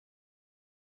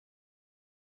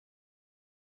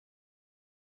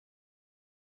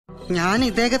ഞാൻ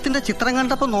ഇദ്ദേഹത്തിന്റെ ചിത്രം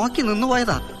കണ്ടപ്പോ നോക്കി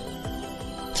നിന്നുപോയതാ.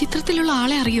 ചിത്രത്തിലുള്ള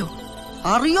ആളെ അറിയോ?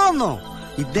 അറിയോന്നോ?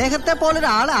 ഇദ്ദേഹത്തെ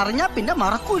പോലൊരാളെ അറിഞ്ഞാ പിന്നെ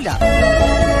മറക്കൂല.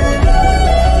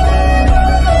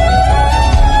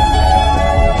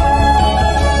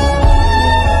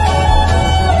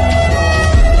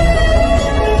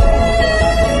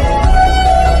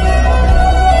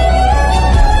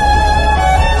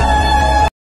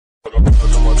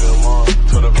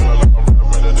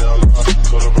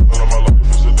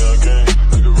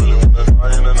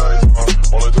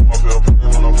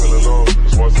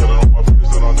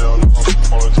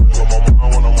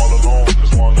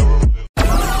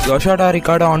 ജോഷോയുടെ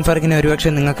റിക്കാർഡ് ഓൺ ഫർക്കിനെ ഒരുപക്ഷെ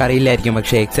നിങ്ങൾക്ക് അറിയില്ലായിരിക്കും.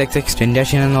 പക്ഷേ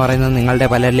xxxtentacion എന്ന് പറയുന്നത് നിങ്ങളുടെ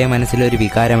പലരുടെയും മനസ്സിലൊരു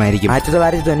വികാരമായിരിക്കും.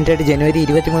 1998 ജനുവരി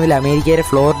 23 അമേരിക്കയിലെ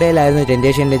ഫ്ലോറിഡയിലായിരുന്നു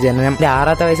ടെന്റേഷ്യന്റെ ജനനം.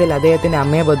 6ാമത്തെ വയസ്സിൽ അദ്ദേഹത്തിന്റെ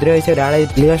അമ്മയെ ഉപദ്രവിച്ച ഒരാളെ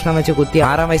ലിവർഷണം വെച്ച് കുത്തി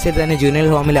 6ാം വയസ്സിൽ തന്നെ ജുനൽ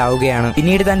ഹോമിലാവുകയാണ്.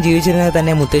 പിന്നീട് താൻ ജീവിച്ചിരുന്നത്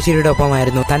തന്നെ മുത്തശ്ശിയുടെ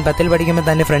ഒപ്പമായിരുന്നു. താൻ 10ൽ പഠിക്കുമ്പോൾ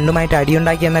തന്റെ ഫ്രണ്ടുമായിട്ട്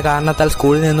അടിയുണ്ടാക്കിയെന്ന കാരണത്താൽ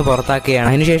സ്കൂളിൽ നിന്ന് പുറത്താക്കുകയാണ്.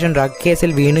 അതിനുശേഷം ഡ്രഗ്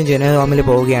കേസിൽ വീണ്ടും ജുനൽ ഹോമിൽ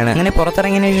പോവുകയാണ്. അങ്ങനെ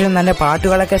പുറത്തിറങ്ങിയതിനു ശേഷം തന്റെ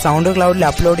പാട്ടുകളൊക്കെ സൗണ്ട് ക്ലൗഡിൽ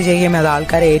അപ്ലോഡ് ചെയ്യുകയും അത്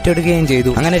ആൾക്കാരെ ഏറ്റെടുക്കുകയും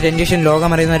ചെയ്തു. അങ്ങനെ ടെന്റേഷ്യൻ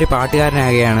ലോകമറിയുന്ന ഒരു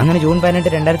പാട്ടുകാരനാകുകയാണ്. അങ്ങനെ ജൂൺ 18,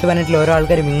 2018 ഓരോ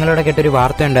ആൾക്കാരും നിങ്ങളോട് കേട്ടൊരു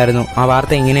വാർത്ത ഉണ്ടായിരുന്നു. ആ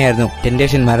വാർത്ത ഇങ്ങനെയായിരുന്നു: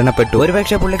 ടെന്റേഷ്യൻ മരണപ്പെട്ടു.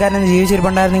 ഒരുപക്ഷെ പുള്ളിക്കാരൻ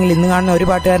ജീവിച്ചിരിപ്പുണ്ടായിരുന്നെങ്കിൽ ഇന്ന് കാണുന്ന ഒരു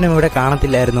പാട്ടുകാരനും ഇവിടെ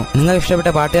കാണത്തില്ലായിരുന്നു. നിങ്ങൾക്ക് ഇഷ്ടപ്പെട്ട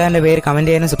പാട്ടുകാരന്റെ പേര്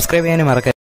കമന്റ് ചെയ്യാനും സബ്സ്ക്രൈബ് ചെയ്യാനും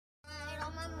മറക്കരുത്.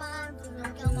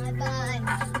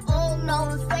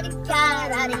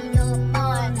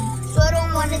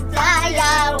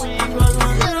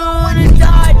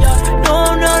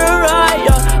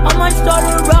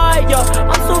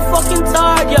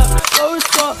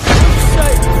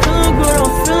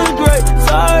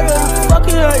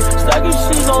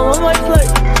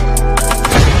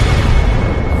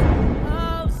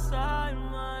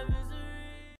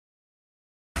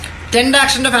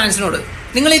 ടെൻഡാക്ഷന്റെ ഫാൻസിനോട്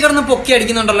നിങ്ങൾ ഈ കിടന്ന് പൊക്കി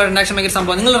അടിക്കുന്നുണ്ടല്ലോ. ടെൻഡാക്ഷൻ ഭയങ്കര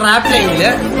സംഭവം. നിങ്ങൾ റാപ്പ് ലൈനില്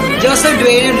ജോസഫ്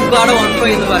ഡ്വെയിനും റിക്കാർഡോ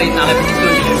ഓൺഫോയ് എന്ന് പറയുന്ന ആളെ പറ്റി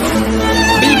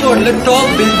ബിൽബോർഡിൽ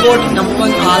ടോപ്പ് ബിൽബോർഡ് നമ്പർ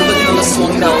 1 ആൽബത്തിനുള്ള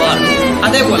സോങ്ങിന്റെ അവാർഡ്,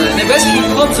 അതേപോലെ തന്നെ ബെസ്റ്റ്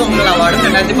ഹിപ്പ് ഹോപ്പ് സോങ്ങുകളുടെ അവാർഡും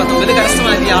 2019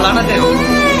 കരസ്ഥമാക്കിയ ആളാണ് അദ്ദേഹം.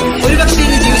 ഒരുപക്ഷെ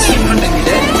ഇനി ജീവിച്ചിട്ടുണ്ടെങ്കിൽ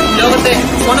ലോകത്തെ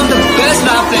one of the best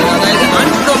rap line, അതായത്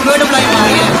അൺപ്രൊഫേർഡബിൾ ആയി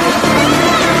മാറിയ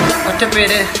ഒറ്റ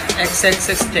പേര്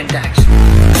xxxtentacion.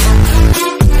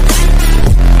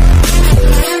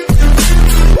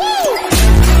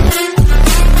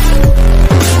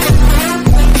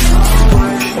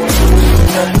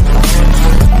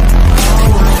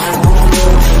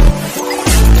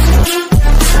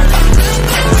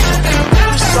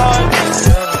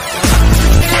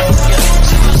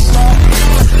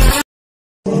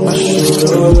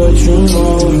 But you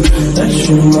know that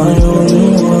you're my only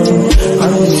one. I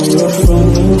know you're from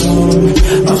the one.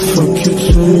 I fuck you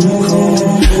till you come.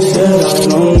 Said I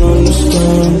don't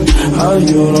understand how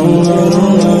you don't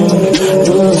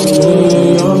You're in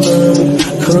your bed,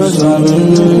 'cause I'm in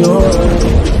your head.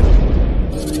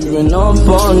 You've been up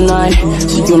all night,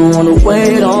 so you don't wanna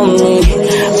wait on me.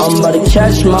 I'm about to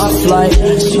catch my flight,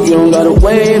 so you don't gotta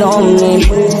wait on me.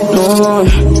 No,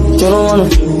 you don't wanna.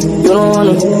 You don't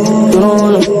wanna, you don't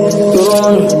wanna, you don't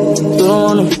wanna, you don't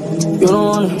wanna, you don't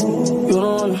wanna, you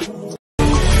don't wanna.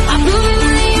 I put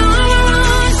my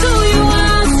arms to you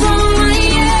out from my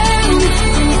end.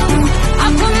 I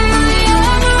put my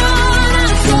arms,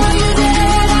 I saw you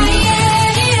that I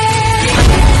am.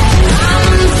 I'm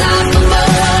unstoppable.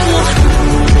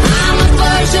 I'm a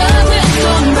virgin with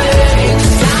no brakes.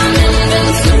 I'm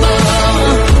invincible,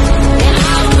 and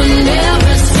I win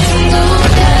every single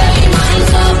day. Mine's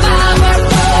so I'm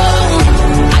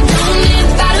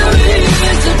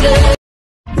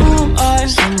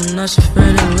not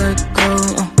afraid to let go.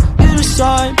 You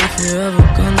decide if you're ever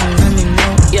gonna let me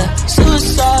know. Yeah,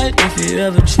 suicide if you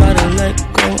ever try to let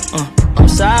go. I'm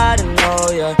sad, I know,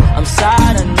 yeah. I'm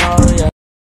sad, I know, yeah.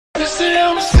 They say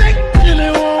I'm sick and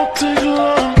it won't take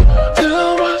long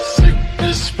till my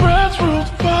sickness spreads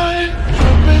worldwide.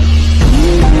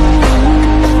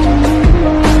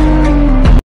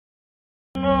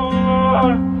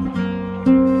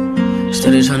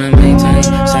 Steady tryna maintain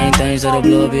same things that'll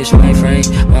blow a bitch mainframe.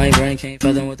 My brain can't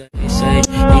fathom what they say.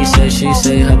 He say, she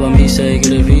say, how about me say?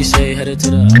 Get a V say, headed to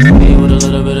the IB with a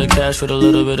little bit of cash, with a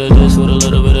little bit of this, with a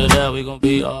little bit of that. We gon'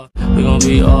 be all, we gon'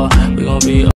 be all, we gon'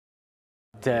 be all.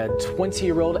 Dead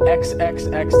 20-year-old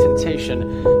xxxtentacion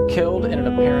killed in an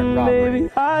apparent robbery.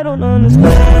 I don't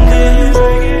understand it.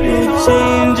 You're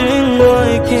changing,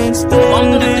 I can't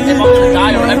stand it. If I'm gonna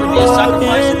die or ever be a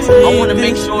sacrifice, I wanna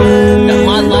make sure that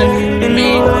my life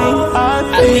made at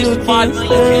least 5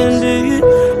 million kids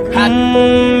happy.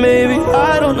 Baby,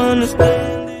 I don't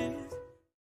understand it.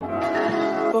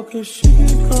 Okay, she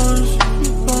keep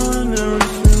calling every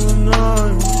single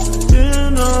night.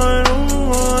 And I don't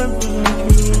want to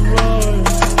make you right.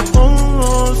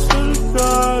 Oh, so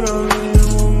God,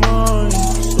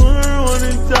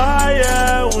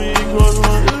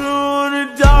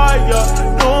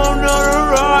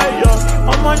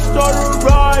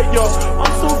 right, yeah.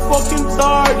 I'm so fucking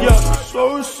tired, yeah. So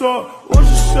what's up? What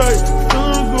you say?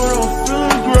 Feeling good, I'm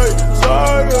feeling great.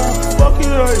 Tired of the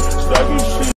fucking hate. Stacking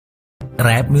shit.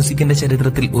 Rap മ്യൂസിക്കിന്റെ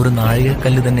ചരിത്രത്തിൽ ഒരു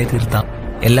നാഴികക്കല്ല് തന്നെ തീർത്ത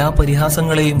എല്ലാ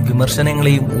പരിഹാസങ്ങളെയും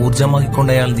വിമർശനങ്ങളെയും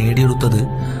ഊർജമാക്കിക്കൊണ്ട് അയാൾ നേടിയെടുത്തത്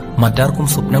മറ്റാർക്കും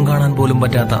സ്വപ്നം കാണാൻ പോലും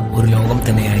പറ്റാത്ത ഒരു ലോകം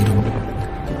തന്നെയായിരുന്നു.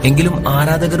 എങ്കിലും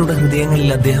ആരാധകരുടെ ഹൃദയങ്ങളിൽ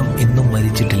അദ്ദേഹം ഇന്നും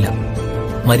മരിച്ചിട്ടില്ല.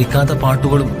 മരിക്കാത്ത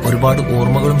പാട്ടുകളും ഒരുപാട്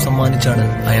ഓർമ്മകളും സമ്മാനിച്ചാണ്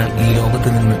അയാൾ ഈ ലോകത്ത്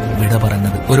നിന്ന് വിട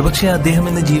പറഞ്ഞത്. ഒരുപക്ഷെ അദ്ദേഹം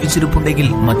ഇന്ന് ജീവിച്ചിരിപ്പുണ്ടെങ്കിൽ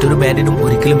മറ്റൊരു ബാൻഡിനും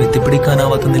ഒരിക്കലും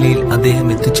എത്തിപ്പിടിക്കാനാവാത്ത നിലയിൽ അദ്ദേഹം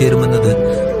എത്തിച്ചേരുമെന്നത്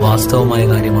വാസ്തവമായ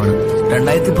കാര്യമാണ്.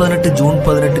 2018 June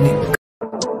 18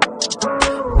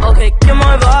 Okay, get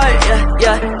my vibe, yeah,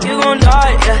 yeah, you gon'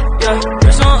 die, yeah, yeah.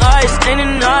 There's no ice, ain't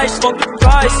it nice, smoke the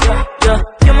price, yeah, yeah.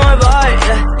 Get my vibe,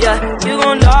 yeah, yeah, you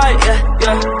gon' die, yeah,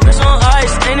 yeah. There's no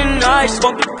ice, ain't it nice,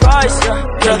 smoke the price, yeah,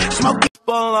 yeah. Smoke the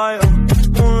spotlight,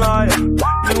 moonlight.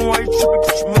 You know why you trippin',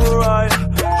 'cause you move right.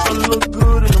 Tryna look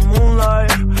good in the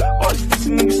moonlight. All these pussy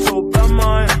niggas so bad,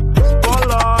 man.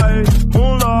 Spotlight,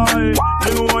 moonlight.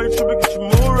 Nigga, why you trippin', 'cause you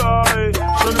move right.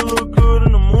 Tryna look good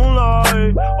in the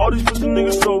moonlight. All these pussy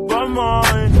niggas so bad,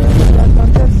 man.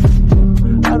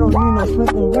 I don't need no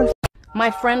Smith and Wesson. My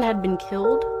friend had been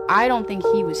killed. I don't think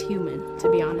he was human, to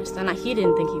be honest, and he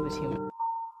didn't think he was human.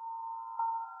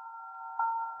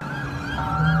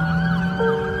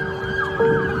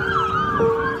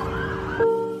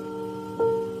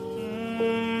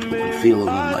 Feel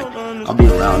alone, like I'll be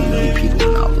around many people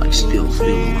and I'll like still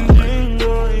feel alone.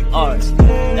 Like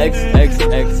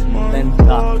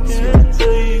xxxtentacion.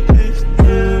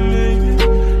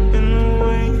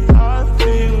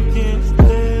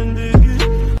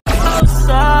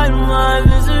 Outside my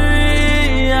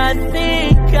misery, I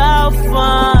think I'll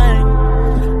find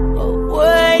a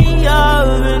way of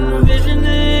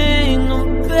envisioning a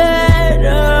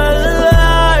better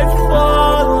life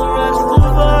for the rest of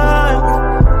us.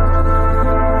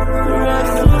 The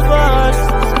rest of us,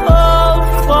 oh,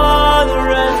 for the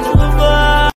rest of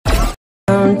us.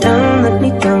 Down, let me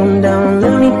down,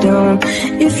 let me down.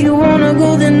 If you wanna go,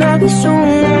 then I'll be so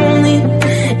lonely.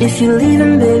 If you're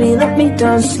leaving, baby, let me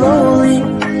down slowly.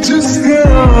 जिसके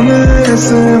आने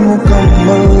से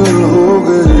मुकम्मल हो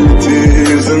गई थी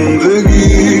जिंदगी,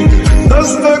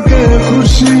 दस्तके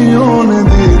खुशियों ने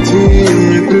दी थी,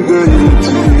 मिट गई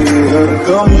थी हर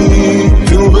कमी,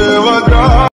 क्यों बेवजह.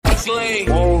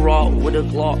 Won't rock with a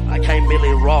Glock, I can't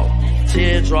really rock.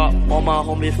 Teardrop on my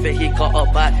homie fit, he got a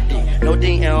body. No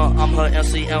DM, I'm her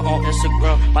MCM on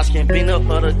Instagram. My skin peanut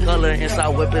butter color,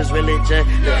 inside whip is really jet.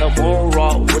 I won't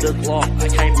rock with a Glock, I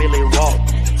can't really rock.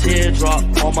 Teardrop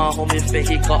on my homie fit,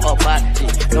 he got a body.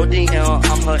 No DM,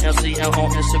 I'm her MCM on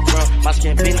Instagram. My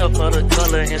skin peanut butter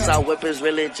color, inside whip is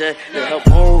really jet. I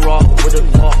won't rock with a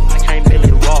Glock, I can't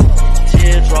really rock.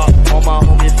 Teardrop on my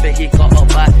homie fit, he got a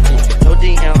body. No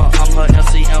DM, I'm her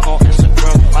MCM on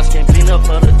Instagram. My skin peanut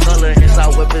butter color,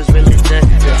 inside whip is really jet.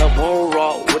 I won't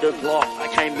rock with a Glock, I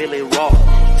can't really rock.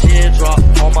 Teardrop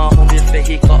on my homie fit,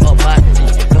 he got a body.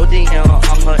 No DM,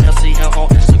 I'm her MCM on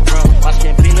Instagram. My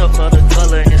skin peanut butter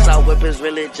color, inside whip is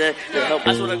really jet.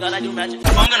 I swear to God, I do magic.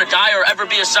 If I'm gonna die or ever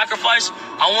be a sacrifice,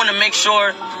 I wanna make sure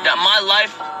that my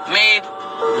life made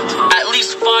at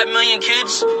least 5 million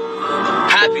kids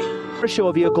happy. Show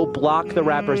a vehicle block the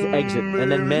rapper's exit, and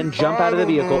then men jump out of the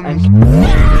vehicle and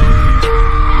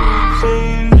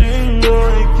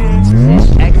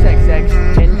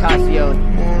xxxtentacion.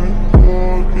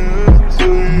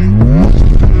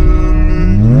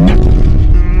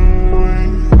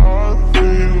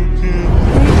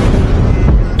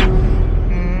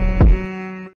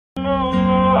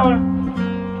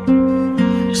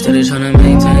 Steady tryna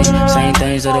maintain same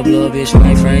things that'll blow a bitch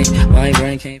my frame. My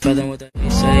brain can't fathom what that he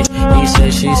say. He say,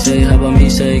 she say, how about me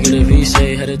say? Get a V say,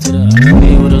 headed to the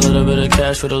me with a little bit of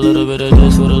cash, with a little bit of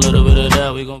this, with a little bit of that.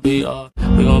 We gon' be all,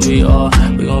 we gon' be all,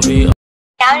 we gon' be all.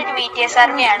 ഞാനൊരു BTS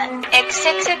ആർമിയാണ്.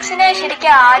 XXXനെ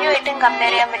ശരിക്കും ആരുമായിട്ടും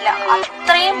compare ചെയ്യാൻ പറ്റില്ല.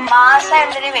 അത്രയും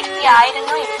മാസമായിട്ടുള്ളൊരു വ്യക്തി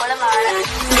ആയിരുന്നു, ഇപ്പോഴും ആണ്.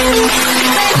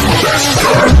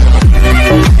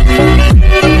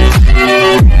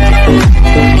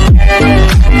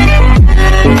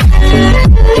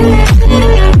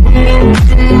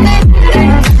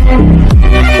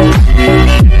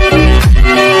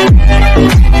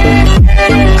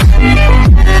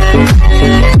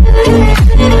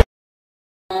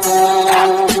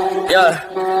 Yeah,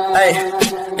 hey,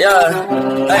 yeah,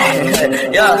 hey,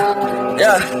 yeah,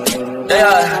 yeah,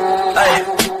 yeah, hey.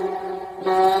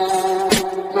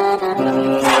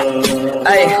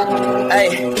 Hey, hey.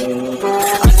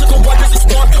 I took a walk as a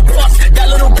spark, fuck. That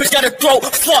little bitch got a throat,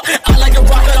 fuck. I like a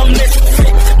rocket, I'm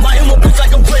misfit. My emo bitch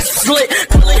like a wrist slit.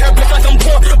 Curly hair bitch like I'm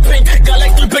poor pink. Got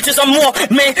like 3 bitches. bitches, I'm more,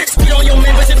 man. Speed on your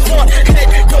man, but it's for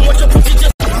head. Don't want your pussy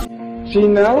just. She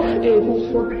know?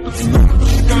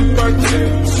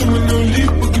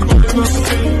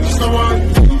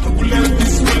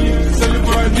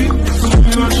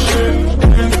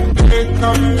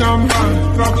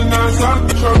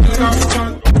 Come,